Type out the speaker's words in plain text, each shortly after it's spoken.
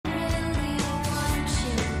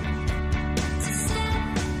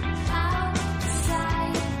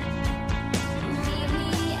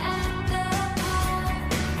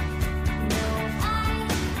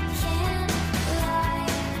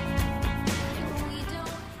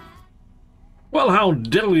Well, how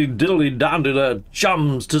diddly dandy there,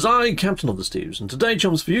 chums. 'Tis I, Captain of the Steves, and today,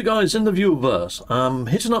 chums, for you guys in the viewerverse, I'm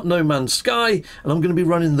hitting up No Man's Sky, and I'm going to be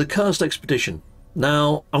running the Cursed Expedition.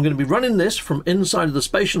 Now, I'm going to be running this from inside of the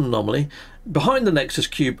spatial anomaly, behind the Nexus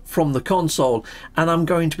Cube from the console, and I'm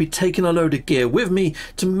going to be taking a load of gear with me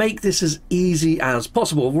to make this as easy as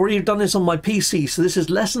possible. I've already done this on my PC, so this is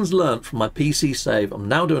lessons learned from my PC save. I'm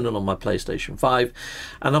now doing it on my PlayStation 5,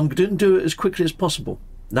 and I'm going to do it as quickly as possible.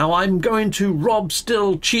 Now I'm going to rob,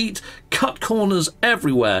 steal, cheat, cut corners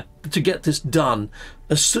everywhere to get this done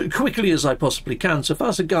as quickly as I possibly can. So if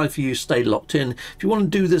that's a guide for you, stay locked in. If you want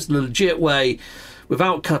to do this the legit way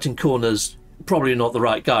without cutting corners, probably not the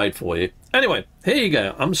right guide for you. Anyway, here you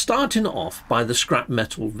go. I'm starting off by the scrap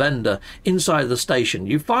metal vendor inside the station.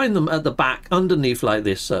 You find them at the back underneath like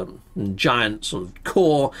this giant sort of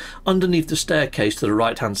core underneath the staircase to the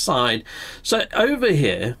right hand side. So over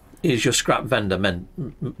here is your scrap vendor.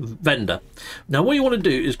 Now what you want to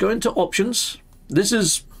do is go into options. This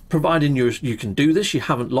is providing you can do this, you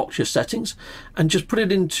haven't locked your settings, and just put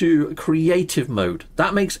it into creative mode.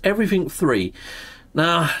 That makes everything free.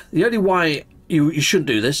 Now the only why you shouldn't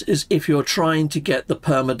do this is if you're trying to get the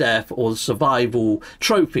permadeath or the survival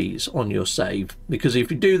trophies on your save, because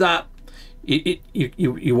if you do that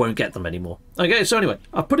you won't get them anymore. Okay, so anyway,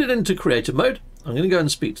 I've put it into creative mode. I'm going to go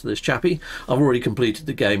and speak to this chappie. I've already completed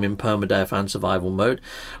the game in permadeath and survival mode.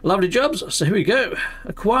 Lovely jobs. So here we go.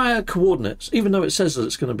 Acquire coordinates. Even though it says that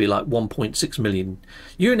it's going to be like 1.6 million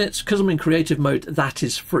units, because I'm in creative mode, that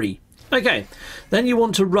is free. Okay, then you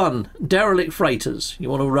want to run derelict freighters. You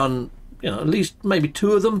want to run, at least maybe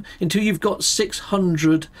 2 of them until you've got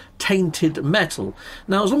 600 tainted metal.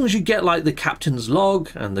 Now, as long as you get like the captain's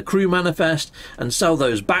log and the crew manifest and sell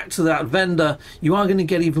those back to that vendor, you are going to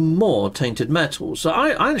get even more tainted metal. So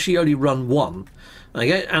I actually only run 1,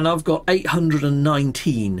 okay, and I've got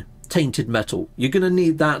 819 tainted metal. You're going to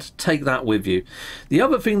need that. Take that with you. The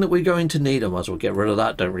other thing that we're going to need, I might as well get rid of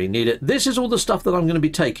that, don't really need it. This is all the stuff that I'm going to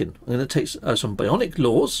be taking. I'm going to take some bionic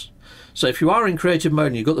laws. So if you are in creative mode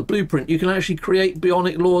and you've got the blueprint, you can actually create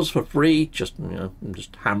bionic laws for free. Just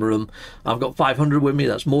just hammer them. I've got 500 with me.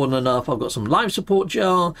 That's more than enough. I've got some life support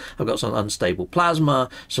gel. I've got some unstable plasma,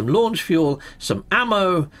 some launch fuel, some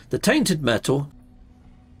ammo, the tainted metal.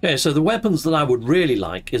 Okay, so the weapons that I would really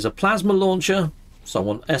like is a plasma launcher. So I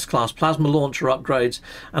want S-class plasma launcher upgrades,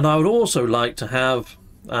 and I would also like to have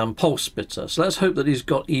pulse spitter. So let's hope that he's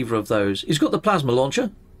got either of those. He's got the plasma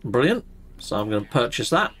launcher. Brilliant. So I'm going to purchase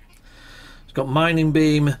that. He's got mining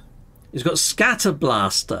beam. He's got scatter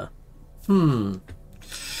blaster. So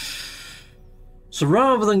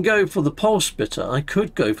rather than go for the pulse spitter, I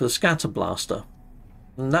could go for the scatter blaster.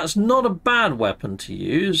 And that's not a bad weapon to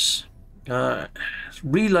use.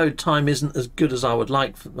 Reload time isn't as good as I would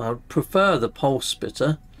like. I would prefer the pulse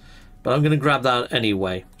spitter, but I'm going to grab that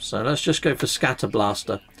anyway. So let's just go for scatter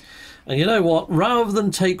blaster. And you know what? Rather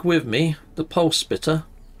than take with me the pulse spitter,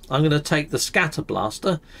 I'm going to take the scatter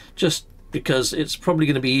blaster, just because it's probably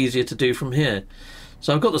going to be easier to do from here.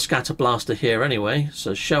 So I've got the scatter blaster here anyway.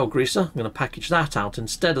 So shell greaser, I'm going to package that out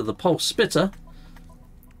instead of the pulse spitter.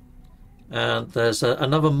 And there's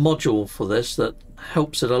another module for this that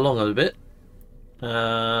helps it along a bit.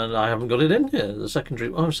 And I haven't got it in here. The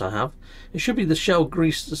secondary, oh yes I have. It should be the shell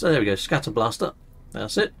greaser. So there we go, scatter blaster.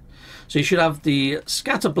 That's it. So you should have the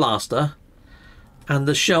scatter blaster and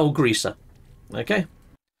the shell greaser. Okay.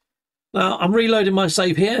 Now I'm reloading my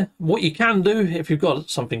save here. What you can do, if you've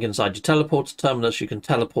got something inside your teleporter terminus, you can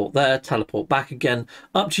teleport there, teleport back again.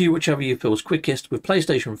 Up to you, whichever you feel is quickest. With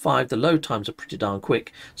PlayStation 5, the load times are pretty darn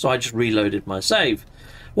quick, so I just reloaded my save.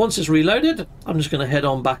 Once it's reloaded, I'm just going to head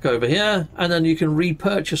on back over here, and then you can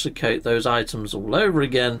repurchase those items all over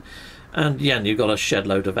again. And yeah, you've got a shed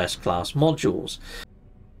load of S-class modules.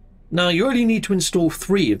 Now you only need to install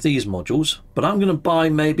 3 of these modules, but I'm going to buy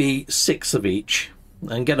maybe 6 of each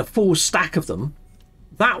and get a full stack of them.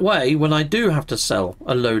 That way, when I do have to sell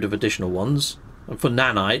a load of additional ones for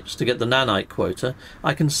nanites to get the nanite quota,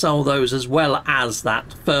 I can sell those as well as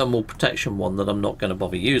that thermal protection one that I'm not going to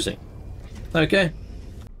bother using. Okay.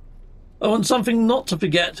 Oh, and something not to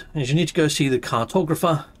forget is you need to go see the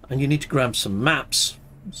cartographer, and you need to grab some maps.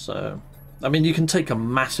 So, I mean, you can take a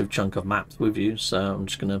massive chunk of maps with you, so I'm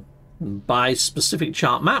just going to buy specific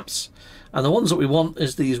chart maps. And the ones that we want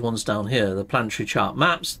is these ones down here, the planetary chart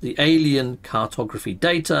maps, the alien cartography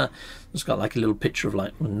data. It's got like a little picture of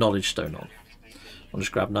like knowledge stone on. I'll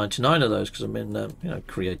just grab 99 of those because I'm in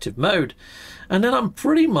creative mode. And then I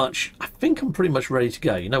think I'm pretty much ready to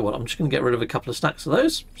go. You know what? I'm just going to get rid of a couple of stacks of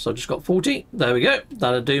those. So I just got 40. There we go.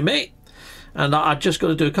 That'll do me. And I've just got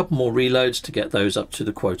to do a couple more reloads to get those up to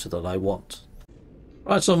the quota that I want.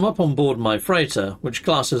 Right, so I'm up on board my freighter, which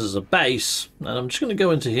classes as a base, and I'm just going to go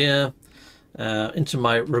into here, into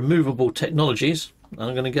my removable technologies, and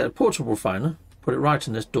I'm going to get a portable refiner, put it right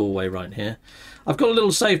in this doorway right here. I've got a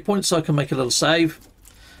little save point so I can make a little save,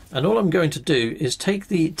 and all I'm going to do is take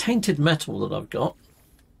the tainted metal that I've got.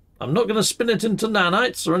 I'm not going to spin it into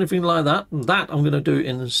nanites or anything like that. That I'm going to do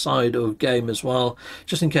inside of game as well,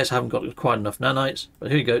 just in case I haven't got quite enough nanites. But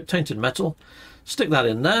here you go, tainted metal. Stick that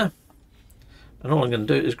in there. And all I'm going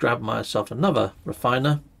to do is grab myself another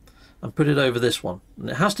refiner and put it over this one. And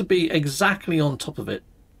it has to be exactly on top of it,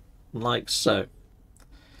 like so.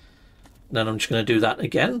 Then I'm just going to do that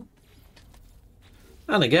again.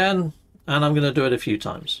 And again. And I'm going to do it a few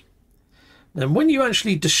times. Then when you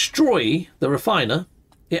actually destroy the refiner,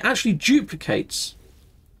 it actually duplicates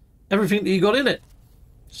everything that you got in it.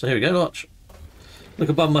 So here we go, watch. Look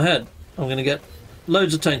above my head. I'm going to get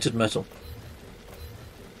loads of tainted metal.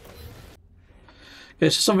 Okay,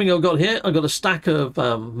 so something I've got here. I've got a stack of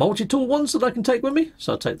multi-tool ones that I can take with me.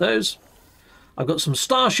 So I'll take those. I've got some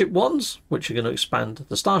starship ones, which are going to expand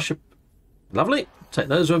the starship. Lovely. Take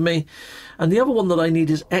those with me. And the other one that I need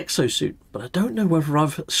is exosuit. But I don't know whether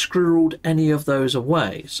I've squirreled any of those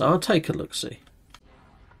away. So I'll take a look-see.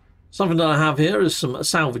 Something that I have here is some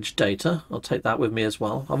salvage data. I'll take that with me as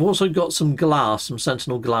well. I've also got some glass, some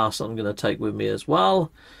sentinel glass that I'm going to take with me as well.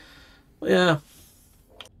 Yeah.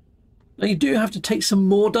 Now you do have to take some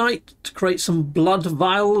mordite to create some blood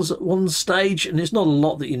vials at one stage, and it's not a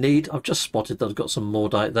lot that you need. I've just spotted that I've got some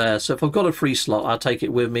mordite there, so if I've got a free slot, I'll take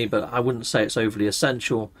it with me, but I wouldn't say it's overly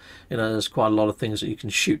essential. You know, there's quite a lot of things that you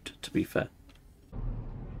can shoot, to be fair.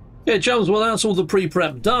 Yeah, chums, well, that's all the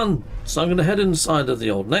pre-prep done. So I'm going to head inside of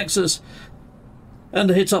the old Nexus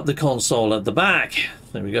and hit up the console at the back.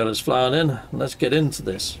 There we go, let's fly on in. Let's get into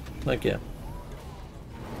this. Thank you.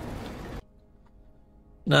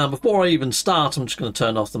 Now, before I even start, I'm just going to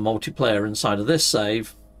turn off the multiplayer inside of this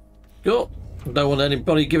save. Cool. I don't want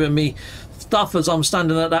anybody giving me stuff as I'm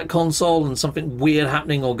standing at that console and something weird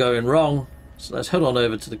happening or going wrong. So let's head on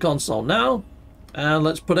over to the console now. And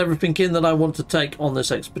let's put everything in that I want to take on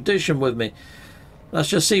this expedition with me. Let's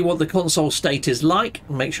just see what the console state is like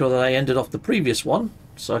and make sure that I ended off the previous one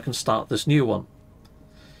so I can start this new one.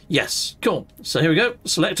 Yes, cool. So here we go.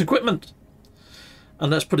 Select equipment.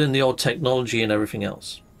 And let's put in the old technology and everything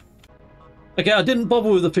else. Okay, I didn't bother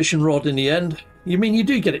with the fishing rod in the end. You mean you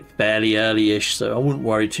do get it fairly early-ish, so I wouldn't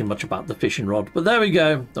worry too much about the fishing rod. But there we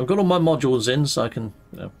go. I've got all my modules in, so I can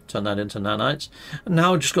turn that into nanites. And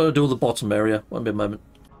now I've just got to do all the bottom area. Won't be a moment.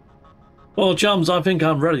 Well, chums, I think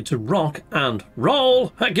I'm ready to rock and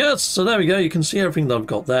roll. Heck yes! So there we go. You can see everything that I've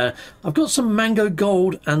got there. I've got some mango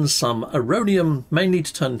gold and some aronium, mainly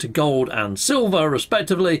to turn into gold and silver,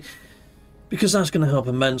 respectively, because that's going to help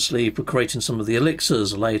immensely for creating some of the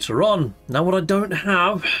elixirs later on. Now, what I don't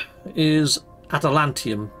have is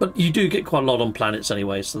Atalantium, but you do get quite a lot on planets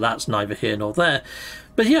anyway, so that's neither here nor there.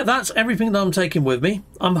 But yeah, that's everything that I'm taking with me.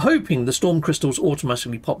 I'm hoping the storm crystals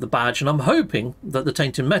automatically pop the badge, and I'm hoping that the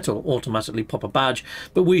tainted metal automatically pop a badge,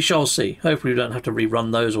 but we shall see. Hopefully we don't have to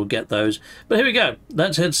rerun those or get those. But here we go.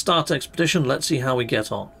 Let's head start expedition. Let's see how we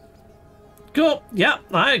get on. Cool. Yeah,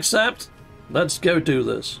 I accept. Let's go do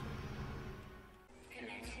this.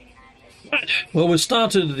 Right. Well, we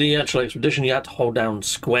started the actual expedition. You had to hold down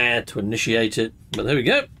square to initiate it. But there we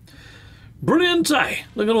go. Brilliant, eh?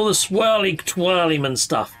 Look at all the swirly, twirly-man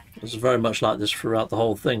stuff. It's very much like this throughout the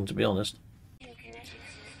whole thing, to be honest.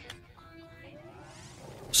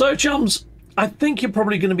 So, chums, I think you're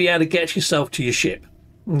probably going to be able to get yourself to your ship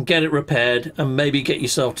and get it repaired and maybe get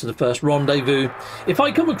yourself to the first rendezvous. If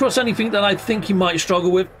I come across anything that I think you might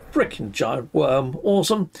struggle with, frickin' giant worm,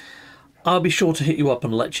 awesome, I'll be sure to hit you up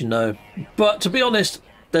and let you know. But to be honest,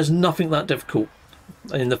 there's nothing that difficult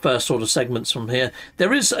in the first sort of segments from here.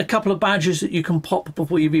 There is a couple of badges that you can pop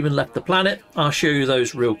before you've even left the planet. I'll show you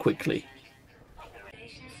those real quickly.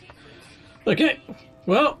 Okay,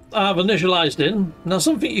 well, I've initialized in. Now,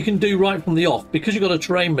 something you can do right from the off, because you've got a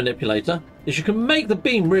terrain manipulator, is you can make the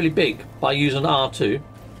beam really big by using R2.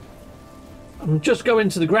 And just go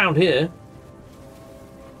into the ground here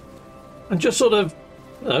and just sort of,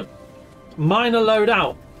 you know, mine a load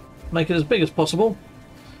out, make it as big as possible,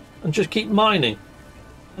 and just keep mining.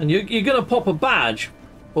 And you're going to pop a badge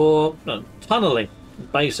for tunneling,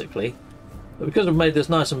 basically. But because I've made this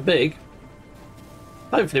nice and big,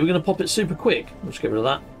 hopefully we're going to pop it super quick. Let's get rid of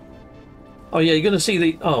that. Oh yeah, you're going to see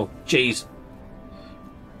the... Oh, jeez.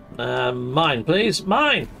 Mine, please.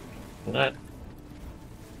 Mine! Right.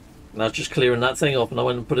 And I was just clearing that thing off, and I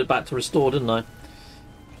went and put it back to restore, didn't I?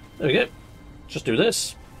 There we go. Just do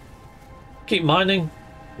this. Keep mining,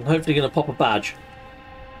 and hopefully going to pop a badge.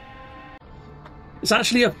 It's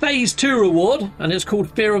actually a phase 2 reward, and it's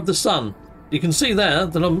called Fear of the Sun. You can see there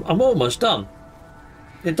that I'm almost done.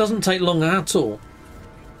 It doesn't take long at all.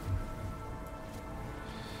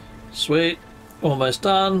 Sweet. Almost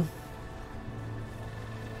done.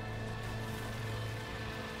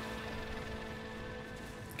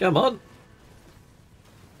 Come on.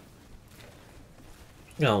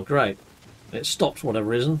 Oh, great. It stopped for whatever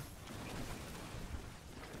reason.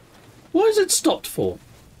 What is it stopped for?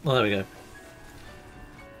 Oh, there we go.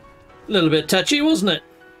 A little bit touchy, wasn't it?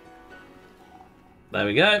 There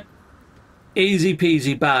we go. Easy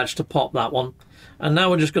peasy badge to pop that one. And now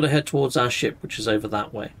we're just going to head towards our ship, which is over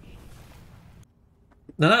that way.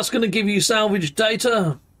 Now that's going to give you salvage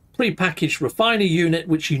data, pre-packaged refiner unit,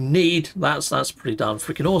 which you need. That's pretty darn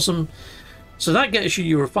freaking awesome. So that gets you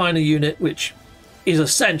your refiner unit, which is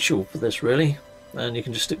essential for this, really. And you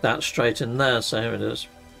can just stick that straight in there. So here it is.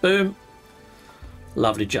 Boom.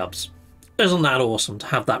 Lovely jobs. Isn't that awesome to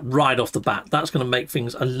have that right off the bat? That's going to make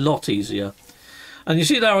things a lot easier. And you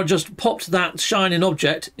see there, I just popped that shining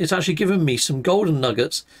object. It's actually given me some golden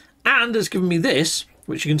nuggets. And it's given me this,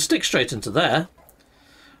 which you can stick straight into there.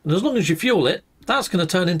 And as long as you fuel it, that's going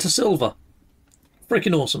to turn into silver.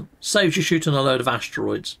 Freaking awesome. Saves you shooting a load of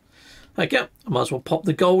asteroids. Okay, I might as well pop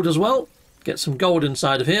the gold as well. Get some gold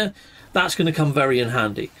inside of here. That's going to come very in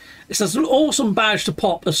handy. It's an awesome badge to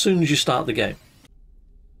pop as soon as you start the game.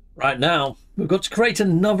 Right now, we've got to create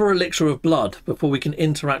another elixir of blood before we can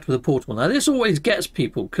interact with the portal. Now, this always gets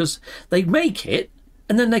people because they make it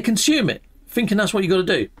and then they consume it, thinking that's what you got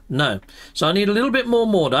to do. No. So I need a little bit more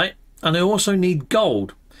Mordite, and I also need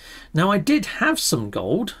gold. Now, I did have some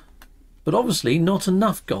gold, but obviously not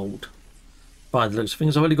enough gold. By the looks of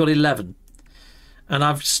things, I've only got 11. And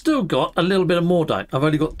I've still got a little bit of Mordite. I've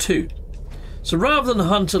only got 2. So rather than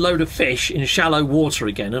hunt a load of fish in shallow water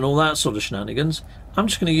again and all that sort of shenanigans, I'm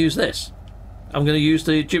just going to use this. I'm going to use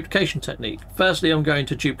the duplication technique. Firstly, I'm going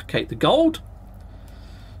to duplicate the gold.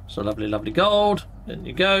 So lovely, lovely gold. In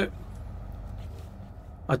you go.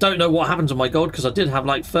 I don't know what happens to my gold because I did have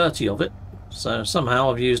like 30 of it. So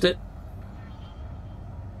somehow I've used it.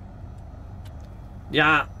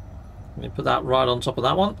 Yeah. Let me put that right on top of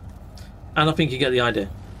that one. And I think you get the idea.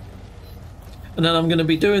 And then I'm going to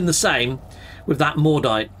be doing the same with that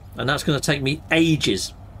Mordite. And that's going to take me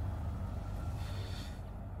ages.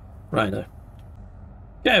 Righto.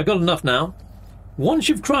 Yeah, I've got enough now. Once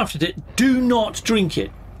you've crafted it, do not drink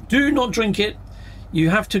it. Do not drink it. You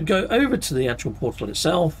have to go over to the actual portal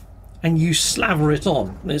itself and you slaver it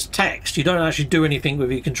on. There's text. You don't actually do anything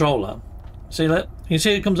with your controller. See that? You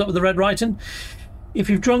see it comes up with the red writing? If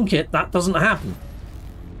you've drunk it, that doesn't happen.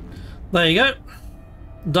 There you go.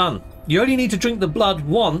 Done. You only need to drink the blood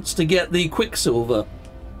once to get the quicksilver.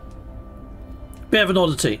 Bit of an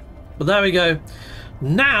oddity. But there we go.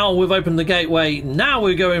 Now we've opened the gateway. Now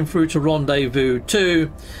we're going through to Rendezvous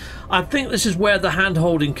 2. I think this is where the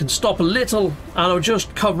hand-holding can stop a little, and I'll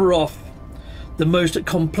just cover off the most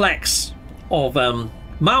complex of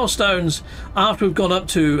milestones after we've gone up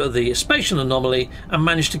to the spatial anomaly and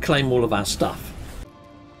managed to claim all of our stuff.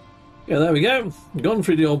 Yeah, there we go. Gone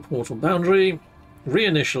through the old portal boundary,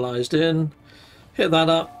 reinitialized in, hit that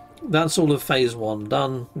up. That's all of phase 1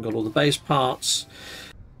 done. We've got all the base parts.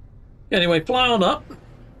 Anyway, fly on up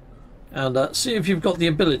and see if you've got the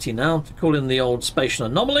ability now to call in the old spatial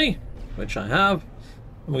anomaly, which I have.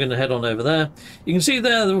 And we're going to head on over there. You can see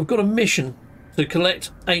there that we've got a mission to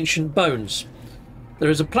collect ancient bones. There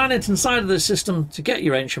is a planet inside of this system to get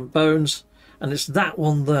your ancient bones, and it's that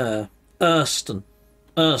one there, Erston.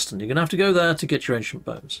 Erston. You're going to have to go there to get your ancient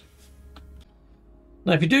bones.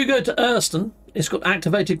 Now, if you do go to Erston, it's got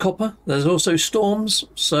activated copper. There's also storms.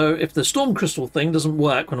 So if the storm crystal thing doesn't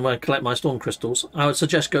work when I collect my storm crystals, I would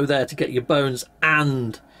suggest go there to get your bones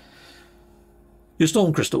and your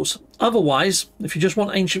storm crystals. Otherwise, if you just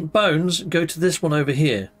want ancient bones, go to this one over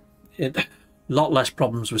here. A lot less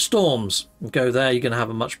problems with storms. Go there, you're going to have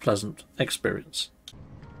a much pleasant experience.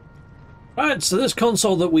 Right, so this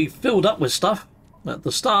console that we filled up with stuff at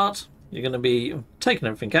the start, you're going to be taking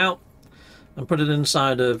everything out and put it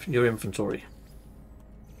inside of your inventory.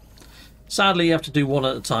 Sadly, you have to do one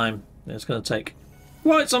at a time. It's going to take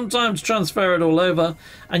quite some time to transfer it all over,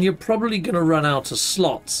 and you're probably going to run out of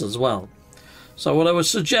slots as well. So what I would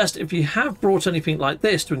suggest, if you have brought anything like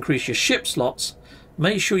this to increase your ship slots,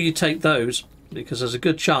 make sure you take those, because there's a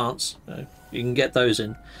good chance you can get those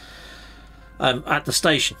in at the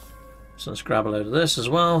station. So let's grab a load of this as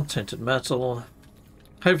well. Tinted metal.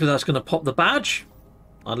 Hopefully that's going to pop the badge.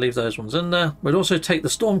 I'd leave those ones in there. We'd also take the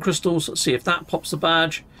storm crystals, see if that pops the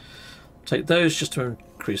badge. Take those just to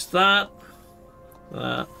increase that.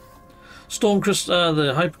 Storm crystal,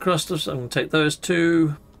 the hypercrustals. I'm going to take those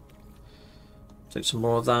two. Take some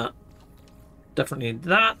more of that. Definitely need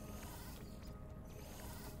that.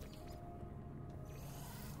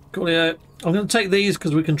 Coolio. I'm going to take these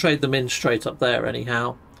because we can trade them in straight up there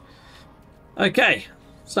anyhow. Okay,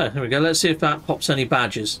 so here we go. Let's see if that pops any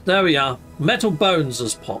badges. There we are. Metal Bones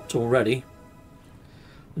has popped already.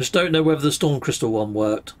 I just don't know whether the Storm Crystal one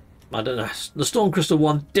worked. I don't know. The Storm Crystal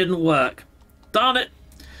one didn't work. Darn it.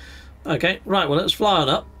 Okay, right. Well, let's fly on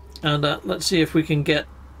up and let's see if we can get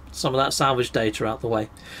some of that salvage data out the way.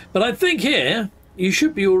 But I think here you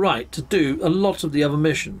should be all right to do a lot of the other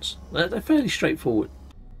missions. They're fairly straightforward.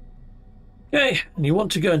 Okay, and you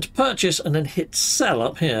want to go into purchase and then hit sell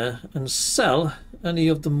up here and sell any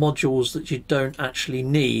of the modules that you don't actually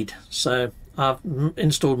need. So I've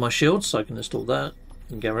installed my shield, so I can install that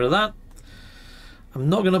and get rid of that. I'm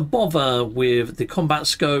not going to bother with the combat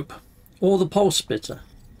scope or the pulse splitter.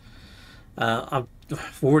 I've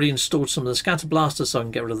already installed some of the scatter blasters, so I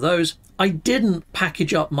can get rid of those. I didn't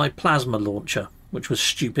package up my plasma launcher, which was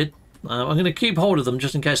stupid. I'm going to keep hold of them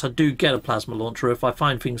just in case I do get a plasma launcher. If I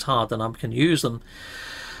find things hard, then I can use them.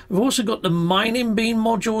 We've also got the mining beam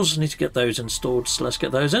modules. I need to get those installed, so let's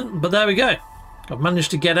get those in. But there we go. I've managed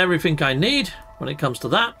to get everything I need when it comes to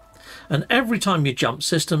that. And every time you jump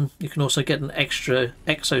system, you can also get an extra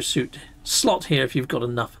exosuit slot here if you've got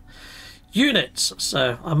enough units.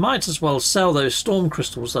 So I might as well sell those storm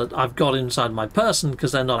crystals that I've got inside my person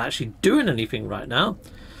because they're not actually doing anything right now.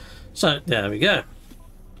 So there we go.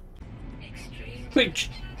 Quick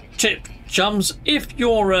tip, chums, if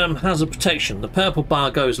your hazard protection, the purple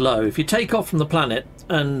bar goes low, if you take off from the planet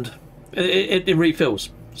and it refills.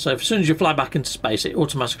 So as soon as you fly back into space, it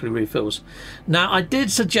automatically refills. Now, I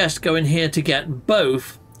did suggest going here to get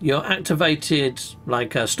both your activated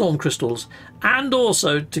storm crystals and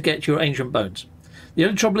also to get your ancient bones. The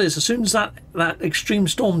only trouble is, as soon as that extreme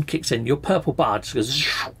storm kicks in, your purple bar just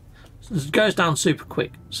goes down super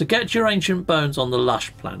quick. So get your ancient bones on the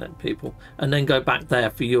lush planet, people, and then go back there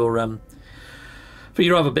for your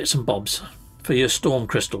other bits and bobs, for your storm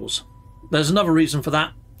crystals. There's another reason for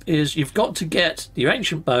that, is you've got to get your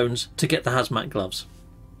ancient bones to get the hazmat gloves.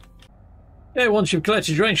 Okay, once you've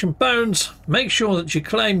collected your ancient bones, make sure that you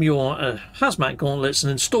claim your hazmat gauntlets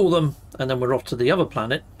and install them, and then we're off to the other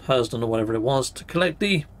planet, Hurston or whatever it was, to collect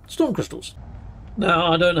the storm crystals.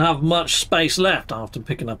 Now, I don't have much space left after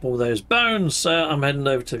picking up all those bones, so I'm heading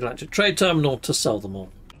over to the Galactic Trade Terminal to sell them all.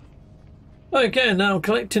 Okay, now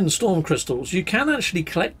collecting storm crystals. You can actually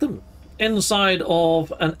collect them inside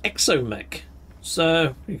of an exomech.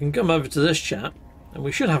 So you can come over to this chap, and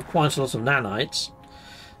we should have quite a lot of nanites.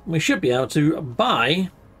 We should be able to buy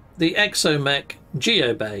the exomech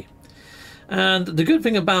geobay. And the good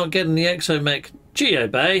thing about getting the exomech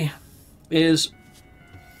geobay is...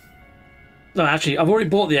 No, actually, I've already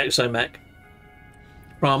bought the exomech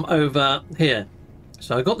from over here.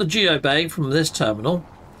 So I got the geobay from this terminal,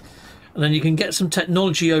 and then you can get some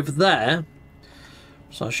technology over there.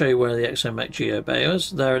 So I'll show you where the exomech geobay is.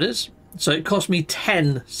 There it is. So it cost me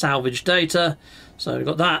 10 salvage data. So we've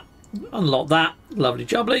got that, unlock that, lovely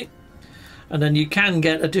jubbly. And then you can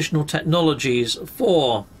get additional technologies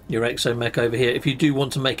for your exomech over here if you do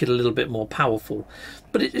want to make it a little bit more powerful.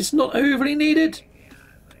 But it's not overly needed.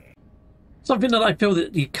 Something that I feel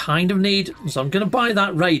that you kind of need, so I'm going to buy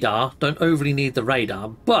that radar. Don't overly need the radar,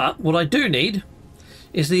 but what I do need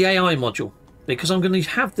is the AI module, because I'm going to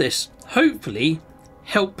have this hopefully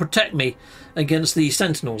help protect me against the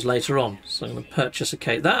sentinels later on. So I'm going to purchase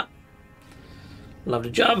that. Lovely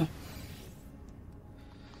job.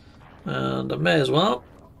 And I may as well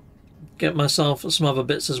get myself some other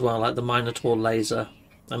bits as well, like the Minotaur laser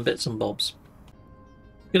and bits and bobs.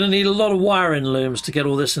 Going to need a lot of wiring looms to get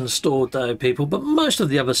all this installed though, people, but most of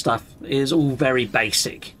the other stuff is all very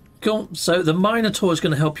basic. Cool. So the Minotaur is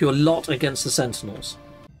going to help you a lot against the sentinels.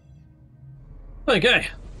 Okay,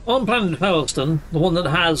 on planet Hurston, the one that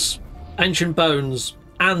has ancient bones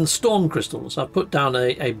and storm crystals, I've put down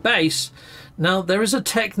a base. Now there is a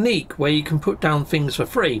technique where you can put down things for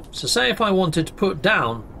free. So say if I wanted to put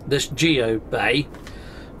down this geo bay,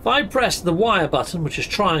 if I press the wire button, which is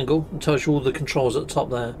triangle, it tells you all the controls at the top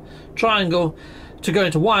there, triangle to go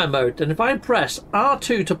into wire mode, then if I press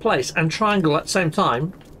R2 to place and triangle at the same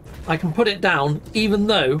time, I can put it down even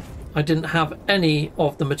though I didn't have any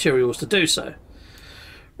of the materials to do so.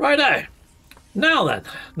 Righto. Now then,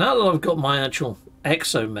 now that I've got my actual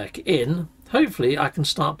exomech in, hopefully I can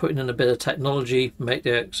start putting in a bit of technology, make the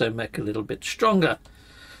exomech a little bit stronger.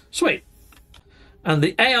 Sweet. And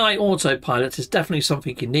the AI autopilot is definitely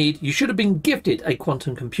something you need. You should have been gifted a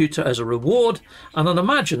quantum computer as a reward, and I'd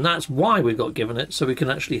imagine that's why we got given it, so we can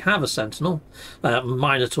actually have a Sentinel,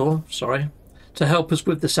 Minotaur, sorry, to help us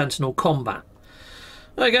with the Sentinel combat.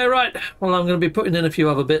 Okay, right, well, I'm going to be putting in a few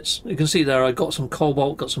other bits. You can see there I got some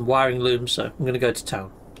cobalt, got some wiring looms, so I'm going to go to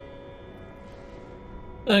town.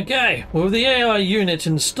 Okay, well, with the AI unit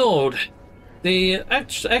installed, the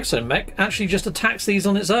exomech actually just attacks these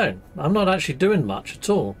on its own. I'm not actually doing much at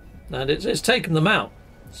all, and it's taken them out.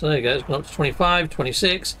 So there you go, it's gone up to 25,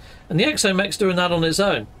 26, and the exomech's doing that on its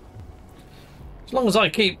own. As long as I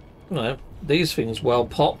keep, you know, these things well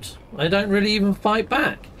popped, I don't really even fight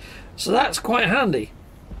back. So that's quite handy.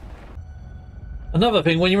 Another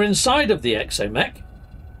thing, when you're inside of the exomech,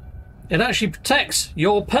 it actually protects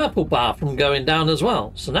your purple bar from going down as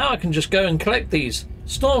well. So now I can just go and collect these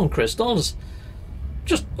storm crystals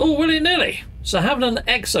just all willy-nilly. So having an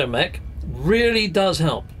exomech really does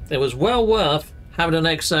help. It was well worth having an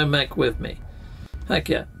exomech with me. Heck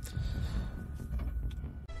yeah.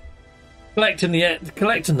 Collecting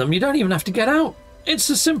them, you don't even have to get out. It's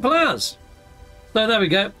as simple as. So there we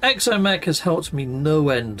go. Exomech has helped me no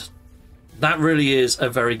end. That really is a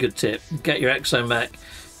very good tip. Get your exomech.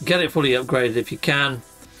 Get it fully upgraded if you can.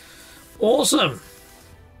 Awesome.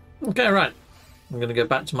 Okay, right. I'm going to go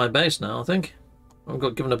back to my base now, I think. I've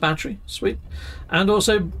got given a battery. Sweet. And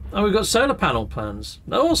also, we've got solar panel plans.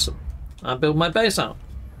 Awesome. I'll build my base out.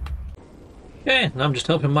 Okay, now I'm just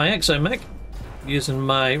helping my exomech using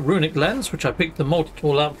my runic lens, which I picked the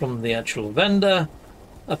multi-tool up from the actual vendor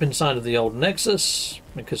up inside of the old Nexus,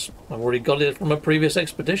 because I've already got it from a previous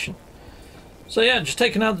expedition. So yeah, just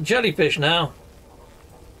taking out the jellyfish now.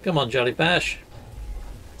 Come on, jellyfish.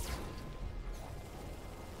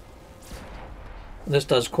 This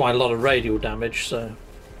does quite a lot of radial damage, so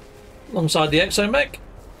alongside the exomech,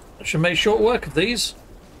 I should make short work of these.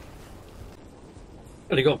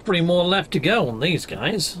 Only got 3 more left to go on these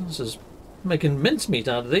guys. This is making mincemeat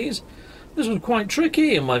out of these. This was quite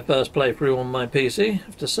tricky in my first playthrough on my PC, I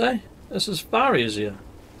have to say. This is far easier.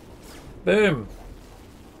 Boom.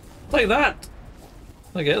 Take that,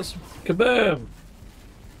 I guess. Kaboom.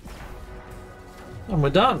 And we're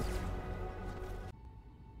done.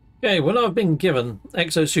 Okay, when I've been given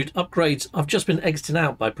exosuit upgrades, I've just been exiting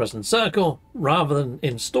out by pressing circle rather than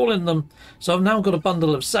installing them. So I've now got a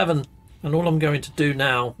bundle of 7, and all I'm going to do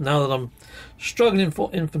now that I'm struggling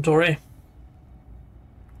for inventory,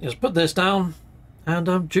 is put this down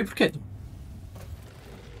and duplicate them.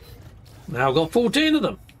 Now I've got 14 of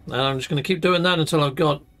them, and I'm just going to keep doing that until I've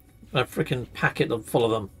got a freaking packet full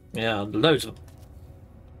of them. Yeah, loads of them.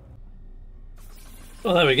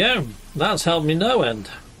 Well, there we go. That's helped me no end.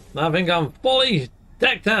 I think I'm fully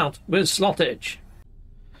decked out with slottage.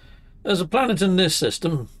 There's a planet in this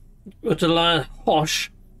system, Utala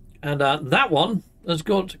Hosh, and that one has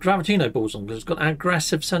got gravitino balls on because it's got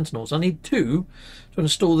aggressive sentinels. I need 2 to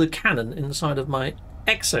install the cannon inside of my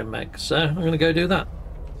exomech, so I'm going to go do that.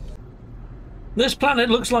 This planet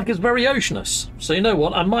looks like it's very oceanous, so you know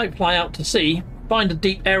what, I might fly out to sea, find a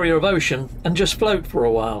deep area of ocean and just float for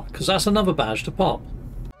a while, because that's another badge to pop.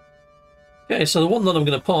 Okay, so the one that I'm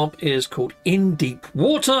going to pop is called In Deep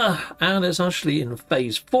Water, and it's actually in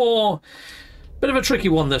phase 4. Bit of a tricky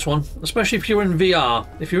one, this one, especially if you're in VR.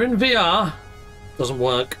 If you're in VR, it doesn't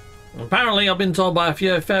work. Apparently, I've been told by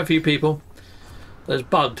a fair few people that it's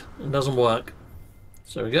bugged and doesn't work.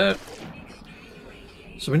 So we go.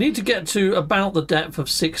 So we need to get to about the depth of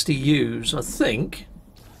 60 U's, I think.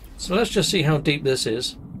 So let's just see how deep this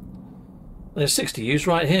is. There's 60 U's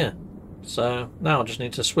right here. So now I just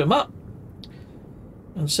need to swim up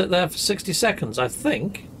and sit there for 60 seconds. I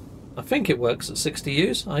think it works at 60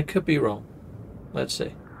 U's. I could be wrong. Let's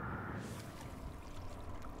see.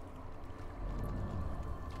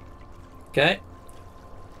 Okay.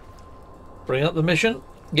 Bring up the mission.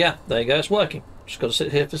 Yeah, there you go. It's working. Just got to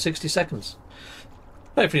sit here for 60 seconds.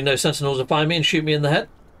 Hopefully no sentinels will find me and shoot me in the head.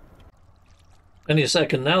 Any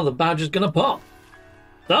second now, the badge is going to pop.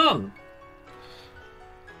 Done.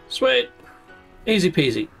 Sweet. Easy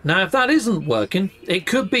peasy. Now, if that isn't working, it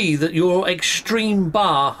could be that your extreme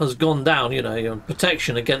bar has gone down, you know, your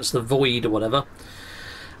protection against the void or whatever.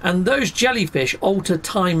 And those jellyfish alter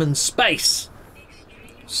time and space.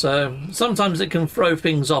 So sometimes it can throw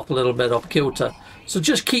things off a little bit off kilter. So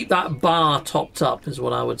just keep that bar topped up is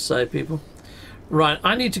what I would say, people. Right,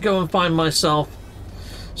 I need to go and find myself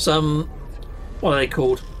some, what are they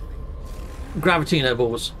called? Gravitino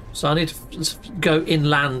balls. So I need to go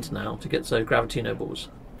inland now to get those gravitino balls.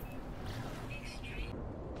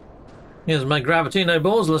 Here's my gravitino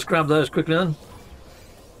balls. Let's grab those quickly then.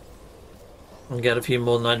 And get a few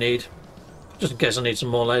more than I need. just in case I need some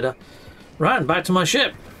more later. Right, back to my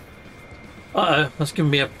ship. Uh-oh, that's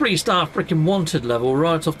given me a 3-star freaking wanted level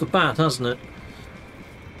right off the bat, hasn't it?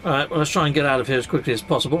 Alright, well, let's try and get out of here as quickly as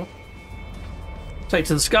possible. Take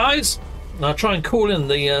to the skies. And I'll try and call in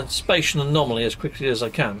the spatial anomaly as quickly as I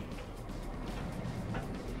can.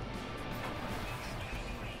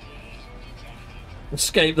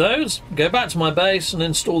 Escape those, go back to my base and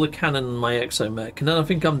install the cannon in my exomech. And then I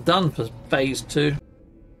think I'm done for phase 2.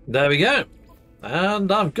 There we go. And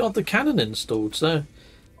I've got the cannon installed, so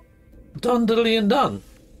done, diddly and done.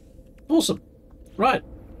 Awesome. Right,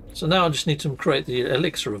 so now I just need to create the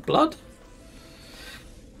elixir of blood.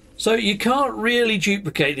 So you can't really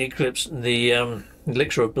duplicate the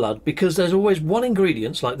elixir of blood because there's always one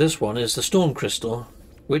ingredient, like this one is the storm crystal,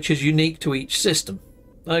 which is unique to each system.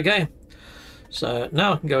 Okay. So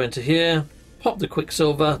now I can go into here, pop the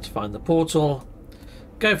quicksilver to find the portal,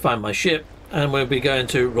 go find my ship, and we'll be going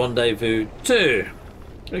to Rendezvous 2.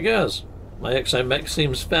 There it goes. My exomech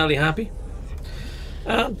seems fairly happy.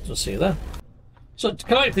 And we'll see you there. So to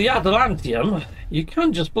collect the adalantium, you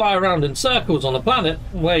can just fly around in circles on the planet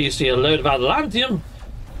where you see a load of adalantium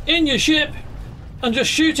in your ship and just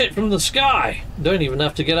shoot it from the sky. Don't even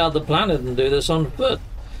have to get out of the planet and do this on foot.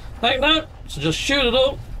 Heck no, so just shoot it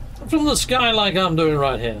all from the sky like I'm doing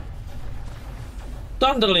right here.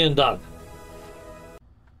 Done, diddly and done.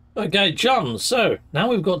 Okay, chums, so now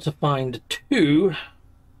we've got to find 2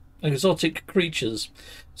 exotic creatures.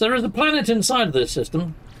 So there is a planet inside of this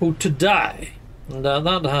system called Today, and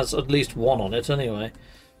that has at least 1 on it anyway.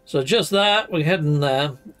 So just there, we're heading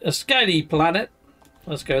there. A scaly planet.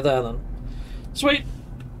 Let's go there then. Sweet.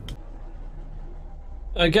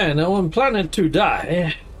 Okay, now on planet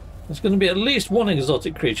Today, there's going to be at least 1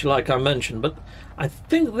 exotic creature like I mentioned, but I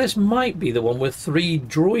think this might be the one with 3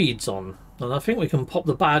 droids on. And I think we can pop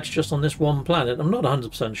the badge just on this one planet. I'm not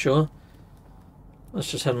 100% sure. Let's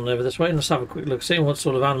just head on over this way and let's have a quick look, see what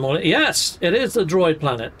sort of animal it is. Yes, it is the droid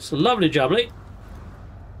planet. It's a lovely jubbly.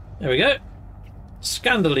 There we go.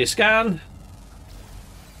 Scandally scan.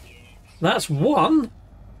 That's 1.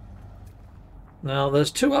 Now, there's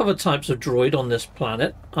 2 other types of droid on this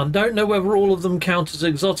planet. I don't know whether all of them count as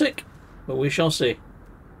exotic, but we shall see.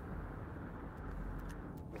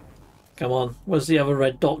 Come on, where's the other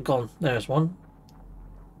red dot gone? There's one.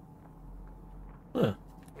 Huh.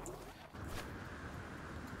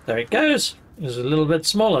 There it goes. It's a little bit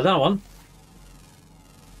smaller, that one.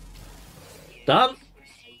 Done.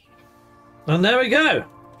 And there we go.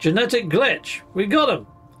 Genetic glitch. We got him.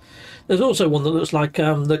 There's also one that looks like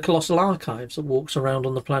the Colossal Archives that walks around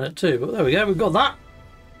on the planet too. But there we go, we've got that.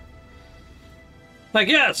 Like,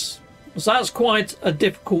 yes. So that's quite a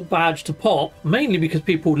difficult badge to pop, mainly because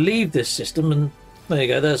people leave this system. And there you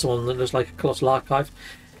go, there's one that looks like a Colossal Archive.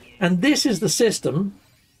 And this is the system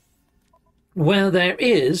where there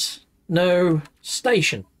is no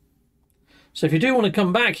station. So if you do want to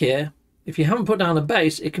come back here, if you haven't put down a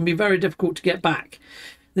base, it can be very difficult to get back.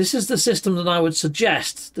 This is the system that I would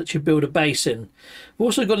suggest that you build a base in. We've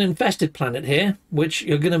also got an infested planet here, which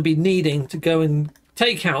you're going to be needing to go and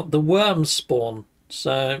take out the worm spawn.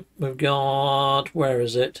 So we've got, where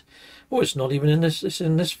is it? Oh, it's not even in this, it's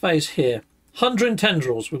in this phase here. 100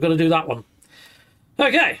 tendrils, we've got to do that one.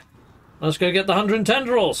 Okay, let's go get the 100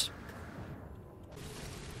 tendrils.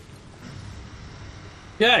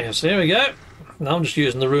 Okay, so here we go. Now I'm just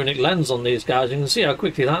using the runic lens on these guys. You can see how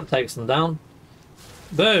quickly that takes them down.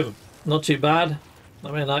 Boom, not too bad.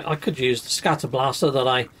 I mean, I could use the scatter blaster that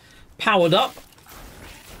I powered up.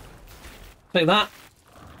 Take that.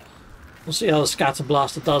 We'll see how the scatter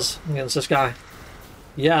blaster does against this guy.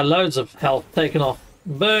 Yeah, loads of health taken off.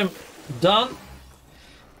 Boom, done.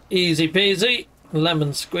 Easy peasy, lemon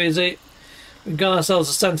squeezy. We've got ourselves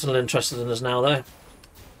a sentinel interested in us now, though.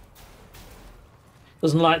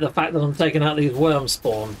 Doesn't like the fact that I'm taking out these worm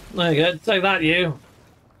spawn. There you go, take that, you.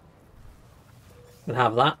 Can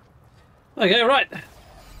have that. Okay, right.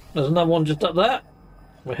 There's another one just up there.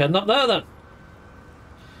 We're heading up there then.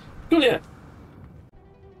 Cool, yeah.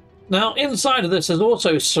 Now, inside of this is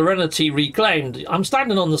also Serenity Reclaimed. I'm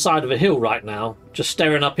standing on the side of a hill right now, just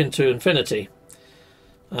staring up into infinity.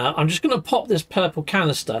 I'm just going to pop this purple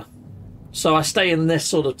canister so I stay in this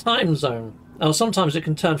sort of time zone. Now, sometimes it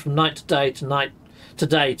can turn from night to day to night to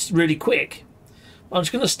day. It's really quick. I'm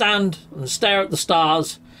just going to stand and stare at the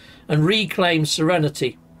stars and reclaim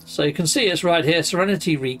Serenity. So you can see it's right here,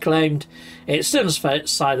 Serenity Reclaimed. It's still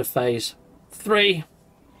inside of phase 3.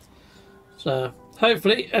 So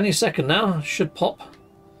hopefully any second now should pop.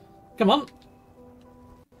 Come on.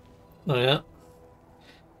 Oh yeah.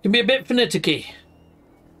 Can be a bit finicky.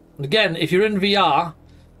 And again, if you're in VR,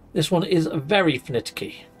 this one is very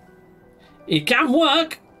finicky. It can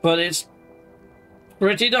work, but it's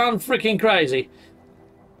pretty darn freaking crazy.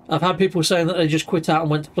 I've had people saying that they just quit out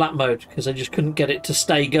and went to flat mode because they just couldn't get it to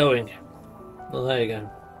stay going. Well, there you go.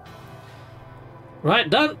 Right,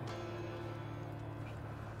 done.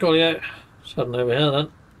 Coolio. Just heading over here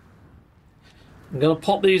then. I'm going to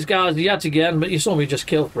pop these guys yet again, but you saw me just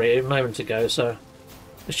kill 3 a moment ago, so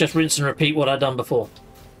let's just rinse and repeat what I've done before.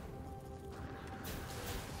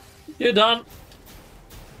 You're done.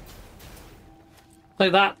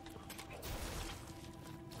 Take that.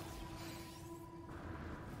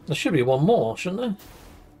 There should be one more, shouldn't there?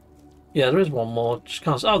 Yeah, there is one more. Just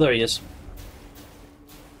can't... Oh, there he is.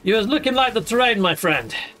 You're looking like the terrain, my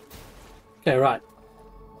friend. Okay, right.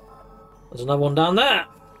 There's another one down there.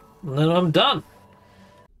 And then I'm done.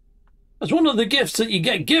 As one of the gifts that you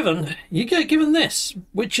get given this,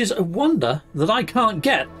 which is a wonder that I can't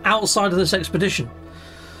get outside of this expedition.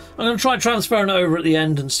 I'm going to try transferring it over at the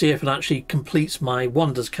end and see if it actually completes my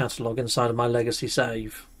wonders catalogue inside of my legacy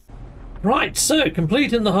save. Right, so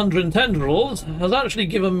completing the 100 tendrils has actually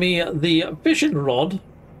given me the fishing rod.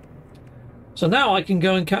 So now I can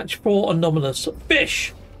go and catch 4 anomalous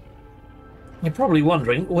fish. You're probably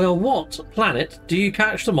wondering, well, what planet do you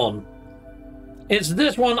catch them on? It's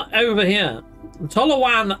this one over here.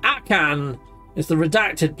 Tolowan Akan is the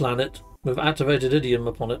redacted planet with activated idiom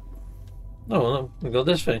upon it. Oh, well, we've got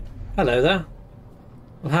this thing. Hello there.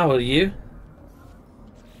 Well, how are you?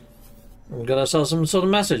 We've got ourselves some sort of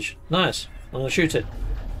message. Nice. I'm going to shoot it.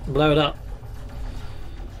 Blow it up.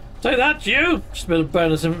 Take that, you! Just a bit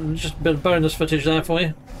of bonus footage there for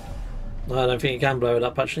you. I don't think you can blow it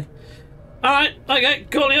up, actually. Alright, okay,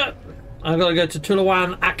 cool, yeah. I've got to go to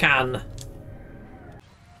Tulawan Akan.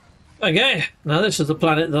 Okay, now this is the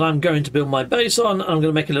planet that I'm going to build my base on. I'm going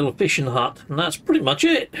to make a little fishing hut, and that's pretty much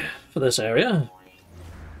it for this area.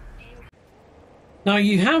 Now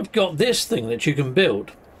you have got this thing that you can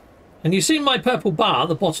build, and you see my purple bar at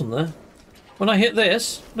the bottom there? When I hit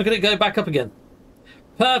this, look at it go back up again.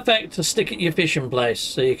 Perfect to stick at your fishing place,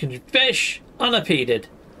 so you can fish unimpeded.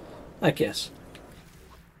 Heck yes.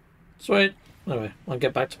 Sweet. Anyway, I'll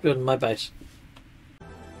get back to building my base.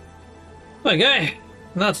 Okay.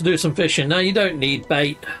 Now to do some fishing. Now you don't need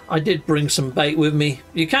bait. I did bring some bait with me.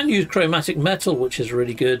 You can use chromatic metal, which is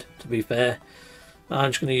really good, to be fair. I'm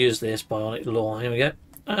just going to use this bionic lure. Here we go.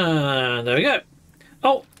 And there we go.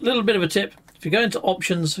 Oh, a little bit of a tip. If you go into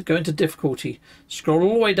options, go into difficulty, scroll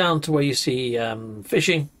all the way down to where you see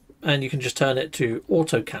fishing, and you can just turn it to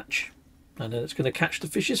auto catch. And then it's going to catch the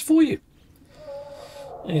fishes for you.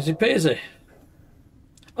 Easy peasy.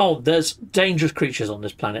 Oh, there's dangerous creatures on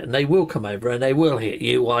this planet, and they will come over and they will hit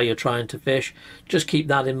you while you're trying to fish. Just keep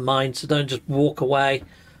that in mind, so don't just walk away.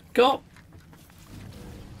 Go.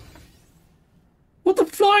 What the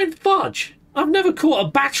flying fudge? I've never caught a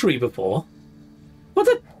battery before. What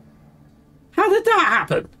the... How did that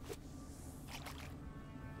happen?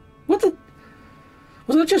 What the...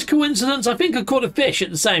 Was that just coincidence? I think I caught a fish at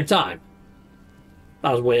the same time.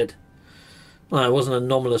 That was weird. Well, it wasn't an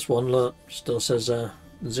anomalous one. Look, still says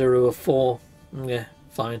 0 of 4. Yeah,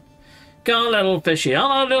 fine. Come on, little fishy,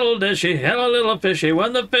 hello, little dishy, hello, little fishy,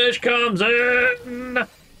 when the fish comes in.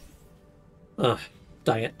 Oh,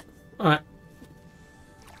 dang it. Alright.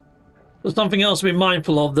 There's something else to be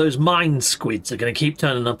mindful of. Those mine squids are going to keep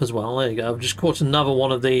turning up as well. There you go. I've just caught another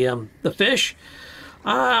one of the fish.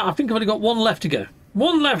 I think I've only got one left to go.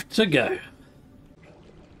 One left to go.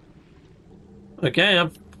 Okay, I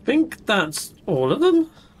think that's all of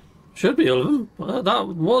them. Should be all of them. That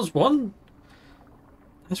was one.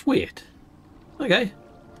 That's weird. Okay.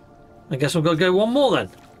 I guess I've got to go one more then.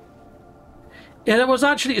 Yeah, there was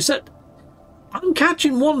actually... It said, I'm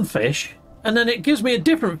catching one fish, and then it gives me a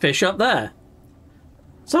different fish up there.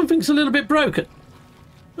 Something's a little bit broken.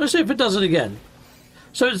 Let's see if it does it again.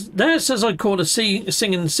 So there it says I caught a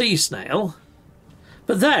singing sea snail.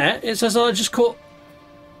 But there it says I just caught...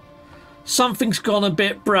 Something's gone a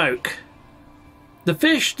bit broke. The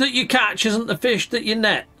fish that you catch isn't the fish that you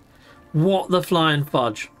net. What the flying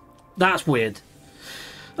fudge. That's weird.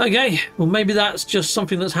 Okay, well maybe that's just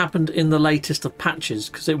something that's happened in the latest of patches,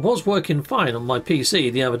 because it was working fine on my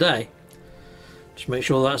PC the other day. Just make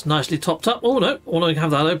sure that's nicely topped up. Oh no, I want to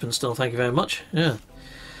have that open still, thank you very much. Yeah.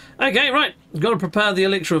 Okay, right, I've got to prepare the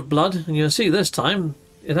elixir of blood, and you'll see this time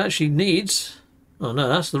it actually needs... Oh no,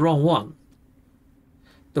 that's the wrong one.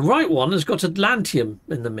 The right one has got Atlantium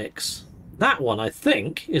in the mix. That one, I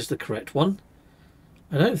think, is the correct one.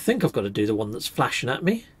 I don't think I've got to do the one that's flashing at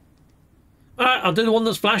me. Alright, I'll do the one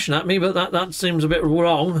that's flashing at me, but that seems a bit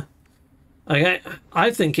wrong. Okay,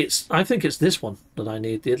 I think it's this one that I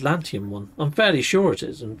need, the Atlantium one. I'm fairly sure it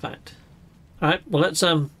is, in fact. Alright, well let's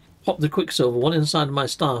pop the Quicksilver one inside my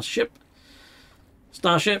starship.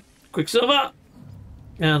 Starship, Quicksilver.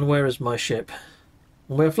 And where is my ship?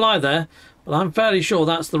 We'll fly there, but I'm fairly sure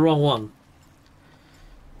that's the wrong one.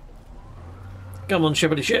 Come on,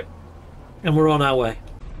 shippity ship. And we're on our way.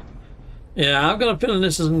 Yeah, I've got a feeling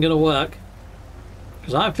this isn't going to work.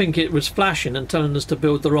 Because I think it was flashing and telling us to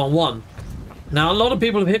build the wrong one. Now, a lot of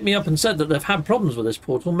people have hit me up and said that they've had problems with this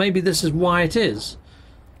portal. Maybe this is why it is.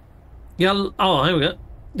 Yeah, oh, here we go.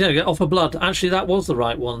 Yeah, we go. Offer blood. Actually, that was the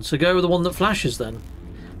right one. So go with the one that flashes then.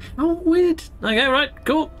 How weird. Okay, right,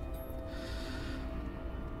 cool.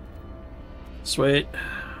 Sweet.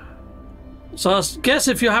 So I guess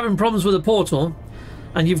if you're having problems with the portal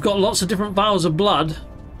and you've got lots of different vials of blood,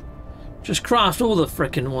 just craft all the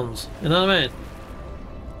frickin' ones. You know what I mean?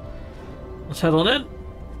 Let's head on in.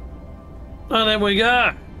 And there we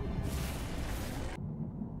go.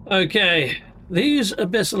 Okay. These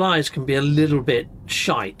abyssal eyes can be a little bit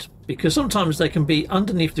shite because sometimes they can be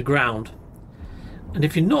underneath the ground. And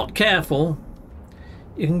if you're not careful,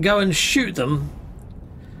 you can go and shoot them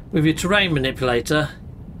with your terrain manipulator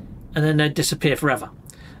and then they disappear forever.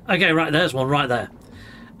 Okay, right, there's one right there.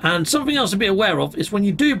 And something else to be aware of is when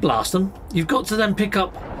you do blast them, you've got to then pick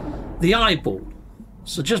up the eyeball.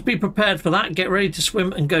 So just be prepared for that. Get ready to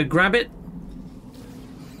swim and go grab it.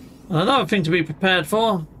 And another thing to be prepared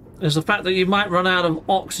for is the fact that you might run out of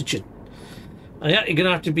oxygen. And yeah, you're going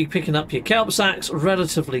to have to be picking up your kelp sacks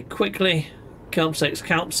relatively quickly. Kelp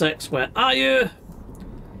sacks, where are you?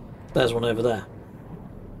 There's one over there.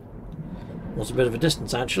 What's a bit of a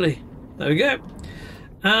distance, actually. There we go.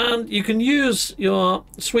 And you can use your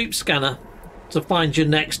sweep scanner to find your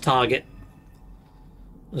next target.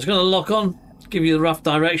 It's going to lock on, give you the rough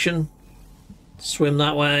direction. Swim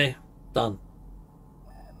that way. Done.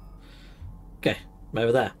 Okay, I'm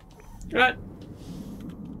over there. Right.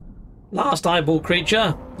 Last eyeball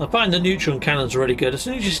creature. I find the neutron cannons really good. As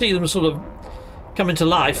soon as you see them sort of come into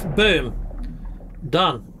life, boom.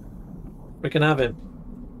 Done. We can have him.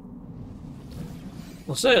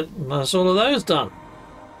 That's it. That's all of those done.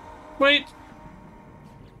 Sweet.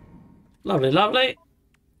 Lovely, lovely.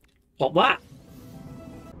 Pop that.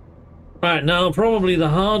 Right, now probably the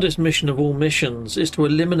hardest mission of all missions is to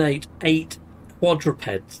eliminate 8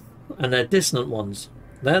 quadrupeds. And they're dissonant ones.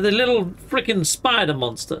 They're the little frickin' spider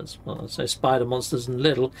monsters. Well, I say spider monsters and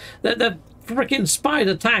little. They're frickin'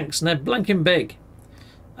 spider tanks and they're blanking big.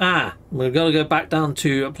 Ah, we've got to go back down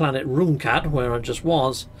to planet Runkat, where I just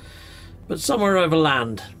was. But somewhere over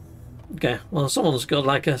land. Okay, well, someone's got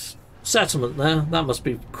like a settlement there. That must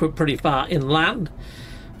be pretty far inland.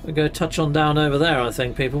 We'll go touch on down over there, I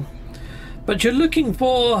think, people. But you're looking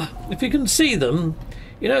for, if you can see them,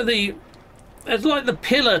 you know, it's like the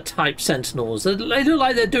pillar type sentinels. They look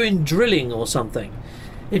like they're doing drilling or something.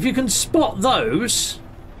 If you can spot those,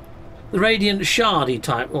 the radiant shardy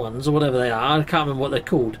type ones, or whatever they are, I can't remember what they're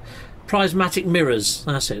called. Prismatic mirrors,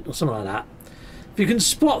 that's it, or something like that. If you can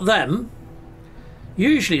spot them,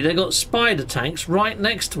 usually they've got spider tanks right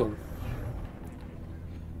next to them.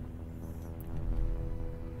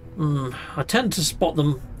 I tend to spot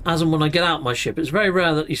them as and when I get out my ship. It's very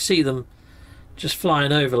rare that you see them just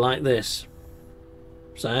flying over like this.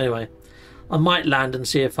 So anyway, I might land and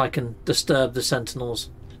see if I can disturb the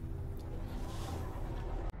sentinels.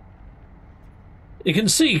 You can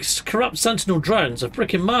see corrupt sentinel drones a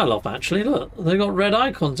freaking mile off, actually. Look, they've got red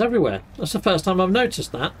icons everywhere. That's the first time I've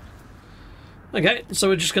noticed that. Okay, so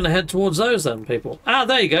we're just going to head towards those then, people. Ah,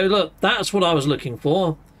 there you go. Look, that's what I was looking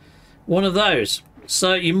for. One of those.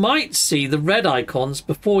 So you might see the red icons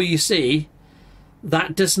before you see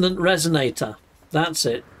that dissonant resonator. That's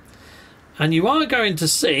it. And you are going to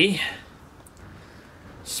see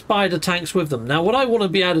spider tanks with them. Now, what I want to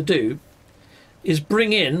be able to do is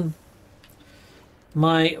bring in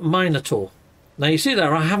my Minotaur. Now, you see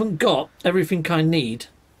there, I haven't got everything I need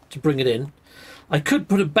to bring it in. I could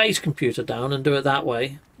put a base computer down and do it that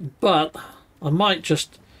way, but I might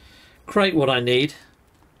just create what I need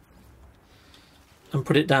and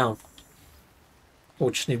put it down. Oh,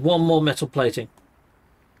 just need one more metal plating.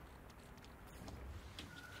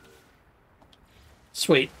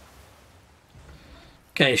 Sweet.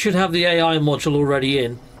 Okay, it should have the AI module already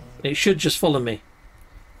in. It should just follow me.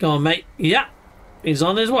 Go on, mate. Yeah, he's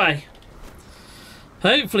on his way.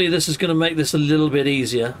 Hopefully this is going to make this a little bit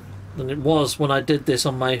easier than it was when I did this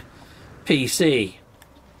on my PC.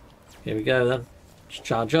 Here we go then. Just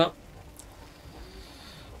charge up.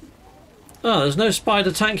 Oh, there's no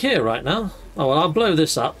spider tank here right now. Oh, well, I'll blow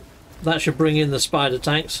this up. That should bring in the spider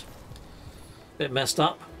tanks. Bit messed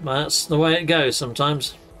up. That's the way it goes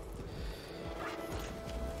sometimes.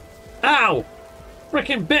 Ow!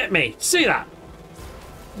 Frickin' bit me. See that?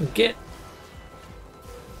 Get.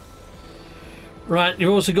 Right,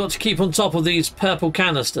 you've also got to keep on top of these purple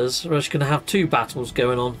canisters, or else you're going to have two battles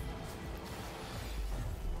going on.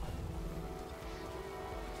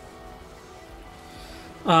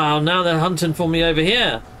 Oh, now they're hunting for me over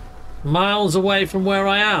here. Miles away from where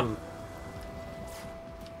I am.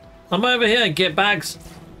 I'm over here, get bags.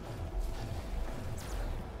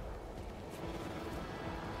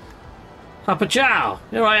 Papa Chow,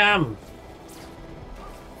 here I am.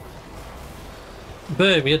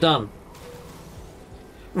 Boom, you're done.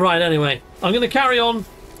 Right, anyway, I'm going to carry on.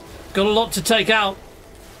 Got a lot to take out.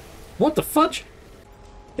 What the fudge?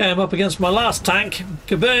 Okay, I'm up against my last tank.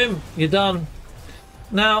 Kaboom, you're done.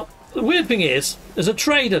 Now, the weird thing is, there's a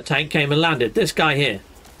trader tank came and landed, this guy here.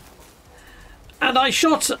 And I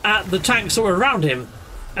shot at the tanks that were around him.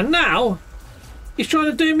 And now, he's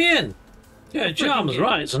trying to do me in. Yeah, Charm's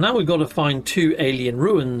right. So now we've got to find 2 alien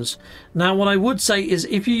ruins. Now, what I would say is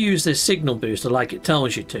if you use this signal booster like it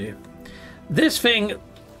tells you to, this thing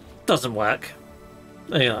doesn't work.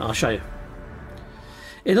 Yeah, I'll show you.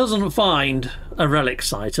 It doesn't find a relic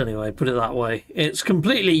site anyway, put it that way. It's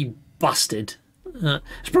completely busted.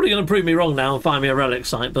 It's probably going to prove me wrong now and find me a relic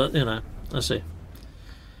site, but, you know, let's see.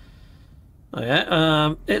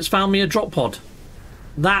 Okay, it's found me a drop pod.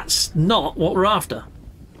 That's not what we're after.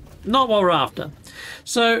 Not what we're after.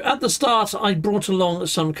 So, at the start, I brought along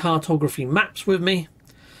some cartography maps with me.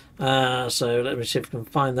 So, let me see if I can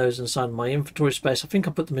find those inside my inventory space. I think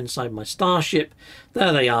I put them inside my starship.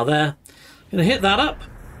 There they are there. I'm going to hit that up.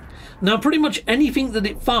 Now, pretty much anything that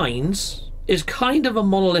it finds is kind of a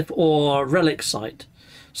monolith or relic site.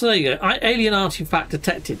 So there you go, alien artifact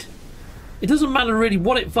detected. It doesn't matter really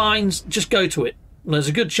what it finds, just go to it. And there's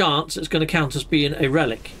a good chance it's going to count as being a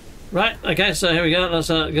relic. Right, okay, so here we go. Let's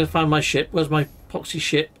go find my ship. Where's my poxy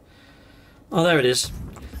ship? Oh, there it is.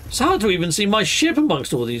 It's hard to even see my ship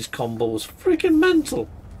amongst all these combos. Freaking mental.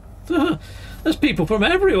 There's people from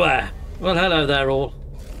everywhere. Well, hello there all.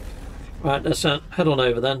 Right, let's head on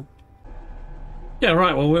over then. Yeah,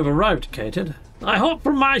 right, well, we've arrived, Cated. I hop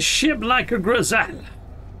from my ship like a gazelle.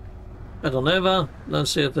 Head on over.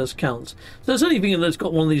 Let's see if this counts. If there's anything that's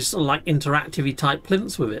got one of these sort of like interactive-y type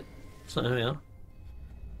plinths with it. So here we are.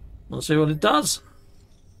 Let's see what it does.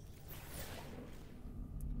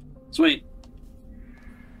 Sweet.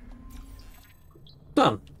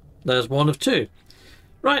 Done. There's one of 2.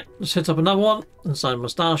 Right, let's hit up another one inside my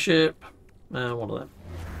starship. One of them.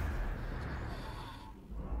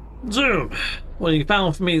 Zoom. What have you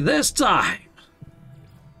found for me this time?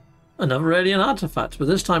 Another alien artifact, but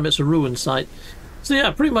this time it's a ruin site. So yeah,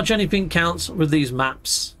 pretty much anything counts with these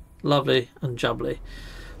maps. Lovely and jubbly.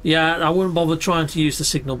 Yeah, I wouldn't bother trying to use the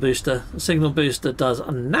signal booster. The signal booster does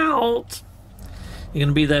a knout. You're going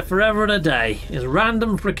to be there forever and a day. It's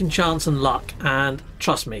random freaking chance and luck, and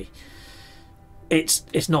trust me,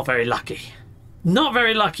 it's not very lucky. Not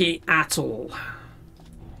very lucky at all.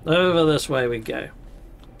 Over this way we go.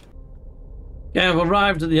 Yeah, I've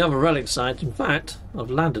arrived at the other relic site. In fact, I've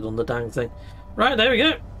landed on the dang thing. Right, there we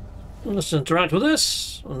go. Let's interact with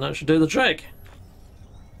this, and that should do the trick.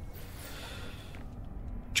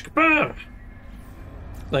 Thank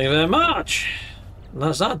you very much. And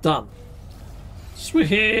that's that done.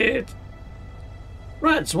 Sweet.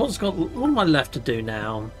 Right, so what am I left to do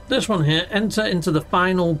now? This one here, enter into the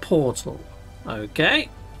final portal. Okay.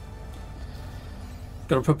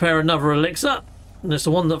 Got to prepare another elixir. And it's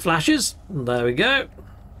the one that flashes. And there we go.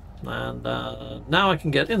 And now I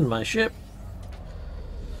can get in my ship.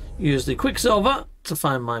 Use the Quicksilver to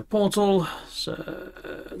find my portal. So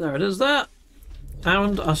there it is there.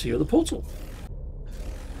 And I'll see you at the portal.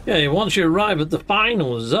 Yeah, once you arrive at the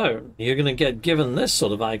final zone, you're going to get given this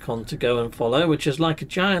sort of icon to go and follow, which is like a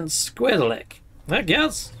giant squidlick. I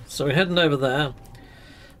guess. So we're heading over there.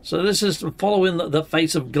 So this is following the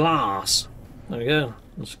face of glass. There we go.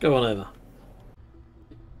 Let's go on over.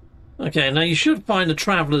 Okay, now you should find a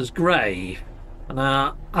traveller's grave.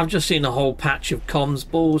 Now, I've just seen a whole patch of comms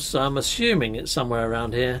balls, so I'm assuming it's somewhere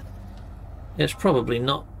around here. It's probably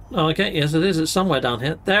not. Oh, okay, yes it is. It's somewhere down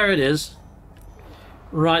here. There it is.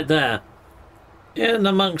 Right there. In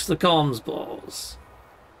amongst the comms balls.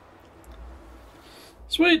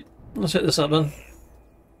 Sweet. Let's hit this up then.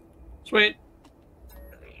 Sweet.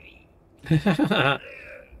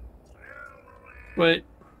 Sweet.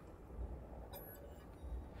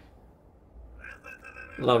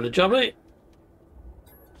 Lovely jubbly.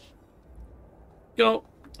 Go.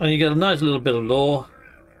 And you get a nice little bit of lore.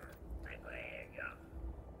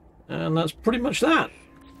 And that's pretty much that.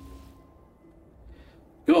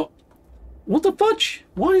 Go. What the fudge?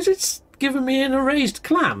 Why is it giving me an erased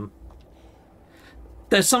clam?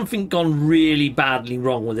 There's something gone really badly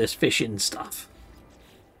wrong with this fishing stuff.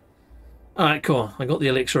 Alright, cool. I got the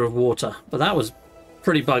elixir of water, but that was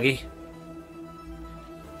pretty buggy.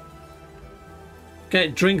 Okay,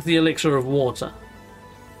 drink the elixir of water.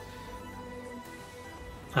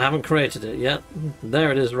 I haven't created it yet.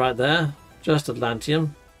 There it is right there. Just Atlantium.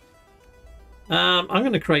 I'm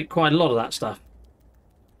going to create quite a lot of that stuff.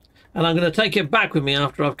 And I'm going to take it back with me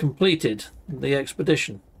after I've completed the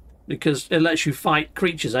expedition. Because it lets you fight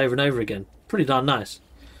creatures over and over again. Pretty darn nice.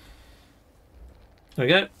 There we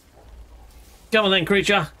go. Come on then,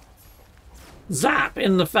 creature. Zap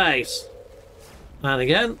in the face. And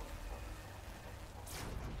again.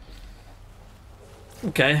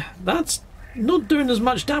 Okay, that's not doing as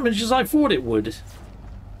much damage as I thought it would.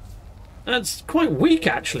 That's quite weak,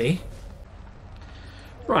 actually.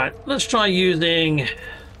 Right, let's try using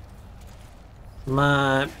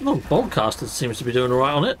my... Oh, Boltcaster seems to be doing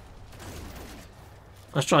alright on it.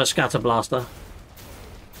 Let's try a Scatter Blaster.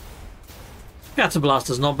 Scatter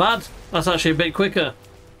Blaster's not bad. That's actually a bit quicker.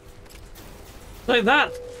 Like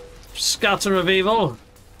that, Scatter of Evil.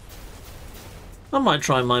 I might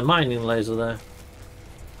try my mining laser there.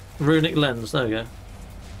 Runic Lens, there we go.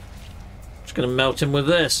 Just going to melt him with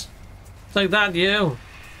this. Take that, you.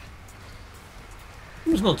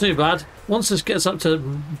 It's not too bad. Once this gets up to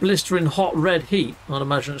blistering hot red heat, I'd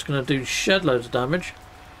imagine it's going to do shed loads of damage.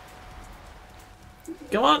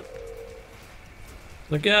 Come on.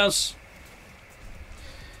 The gas.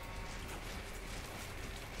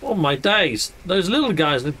 Oh my days. Those little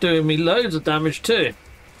guys are doing me loads of damage too.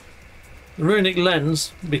 The Runic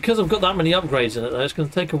Lens, because I've got that many upgrades in it though, it's going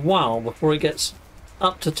to take a while before it gets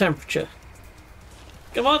up to temperature.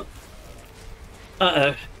 Come on.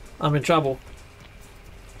 Uh-oh. I'm in trouble.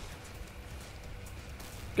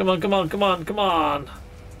 Come on, come on, come on, come on.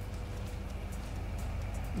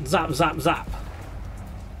 Zap, zap, zap.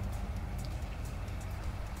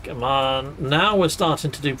 Come on. Now we're starting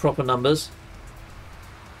to do proper numbers.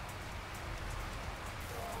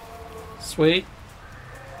 Sweet.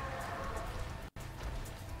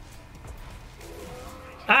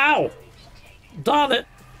 Ow! Darn it!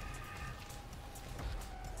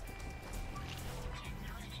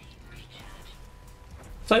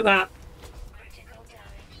 Take that.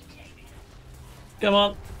 Come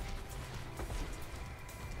on.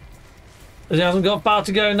 He hasn't got far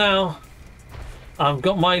to go now. I've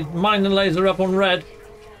got my mining laser up on red.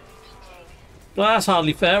 Well, that's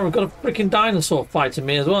hardly fair. I've got a freaking dinosaur fighting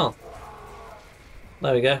me as well.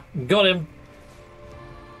 There we go. Got him.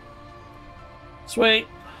 Sweet.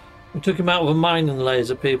 We took him out with a mining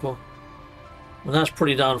laser, people. And that's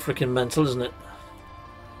pretty darn freaking mental, isn't it?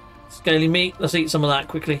 Scaly meat. Let's eat some of that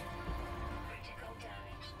quickly.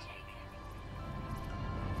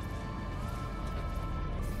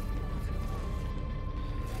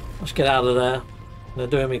 Let's get out of there. They're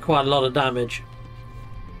doing me quite a lot of damage.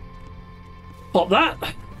 Pop that.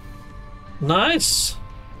 Nice.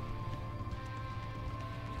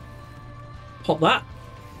 Pop that.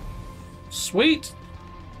 Sweet.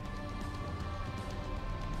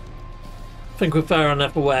 I think we're far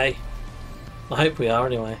enough away. I hope we are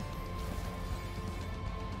anyway.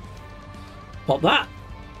 Pop that.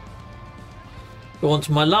 Go on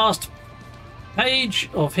to my last page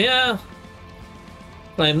of here.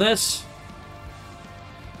 Claim this.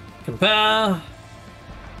 Compare.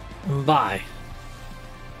 And buy.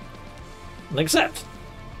 And accept.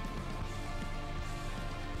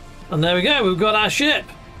 And there we go, we've got our ship.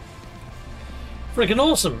 Freaking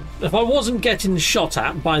awesome. If I wasn't getting shot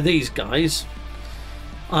at by these guys,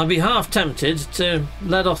 I'd be half tempted to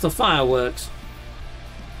let off the fireworks.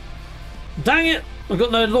 Dang it! I've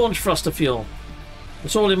got no launch thruster fuel.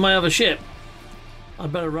 It's all in my other ship. I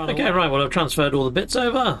better run away. Okay, right, well, I've transferred all the bits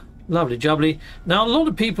over. Lovely jubbly. Now, a lot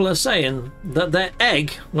of people are saying that their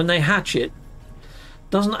egg, when they hatch it,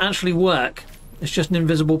 doesn't actually work. It's just an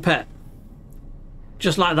invisible pet.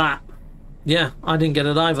 Just like that. Yeah, I didn't get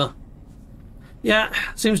it either. Yeah,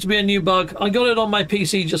 seems to be a new bug. I got it on my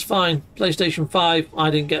PC just fine. PlayStation 5, I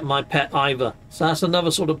didn't get my pet either. So that's another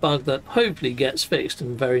sort of bug that hopefully gets fixed in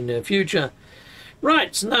the very near future.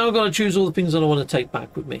 Right, so now I've got to choose all the things that I want to take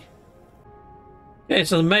back with me. Okay,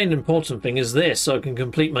 so the main important thing is this, so I can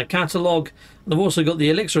complete my catalogue. And I've also got the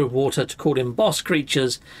elixir of water to call in boss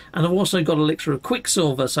creatures. And I've also got elixir of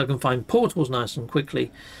quicksilver so I can find portals nice and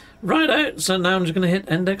quickly. Righto, so now I'm just going to hit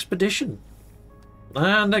end expedition.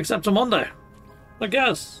 And accept a mondo. I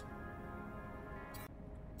guess.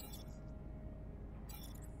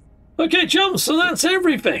 Okay, chums, so that's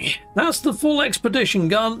everything. That's the full expedition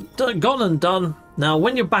gone and done. Now,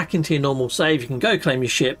 when you're back into your normal save, you can go claim your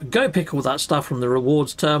ship, go pick all that stuff from the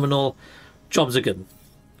rewards terminal. Jobs are good.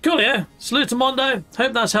 Coolio. Salute Mondo.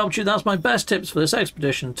 Hope that's helped you. That's my best tips for this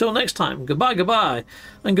expedition. Till next time, goodbye, goodbye,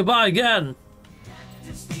 and goodbye again.